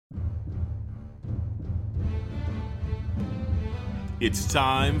It's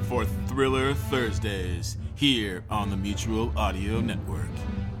time for Thriller Thursdays here on the Mutual Audio Network.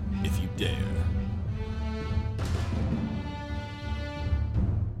 If you dare.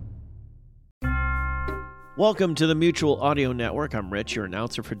 Welcome to the Mutual Audio Network. I'm Rich, your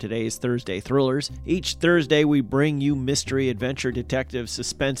announcer for today's Thursday Thrillers. Each Thursday, we bring you mystery, adventure, detective,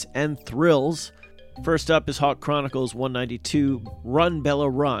 suspense, and thrills. First up is Hawk Chronicles 192, Run, Bella,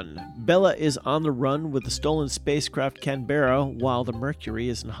 Run. Bella is on the run with the stolen spacecraft Canberra while the Mercury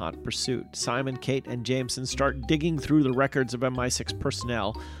is in hot pursuit. Simon, Kate, and Jameson start digging through the records of MI6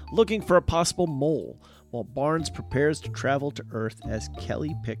 personnel, looking for a possible mole, while Barnes prepares to travel to Earth as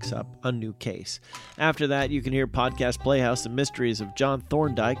Kelly picks up a new case. After that, you can hear Podcast Playhouse, The Mysteries of John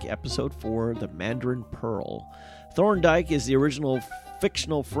Thorndyke, Episode 4, The Mandarin Pearl. Thorndyke is the original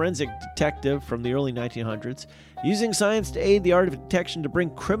fictional forensic detective from the early 1900s, using science to aid the art of detection to bring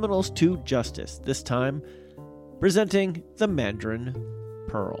criminals to justice, this time presenting The Mandarin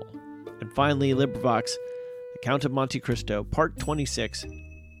Pearl. And finally, LibriVox, The Count of Monte Cristo, Part 26,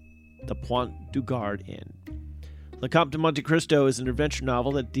 The Pointe du Gard Inn. Le Comte de Monte Cristo is an adventure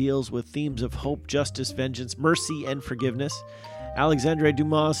novel that deals with themes of hope, justice, vengeance, mercy, and forgiveness. Alexandre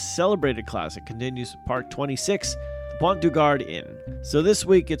Dumas' celebrated classic continues with Part 26, The Pointe du Gard Inn. So this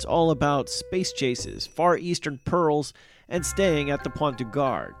week it's all about space chases, Far Eastern pearls, and staying at the Pointe du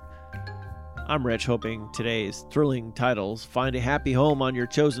Gard. I'm Rich, hoping today's thrilling titles find a happy home on your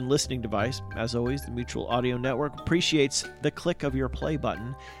chosen listening device. As always, the Mutual Audio Network appreciates the click of your play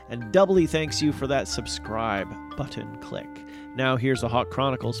button and doubly thanks you for that subscribe button click. Now here's the Hawk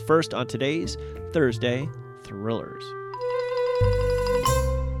Chronicles first on today's Thursday Thrillers.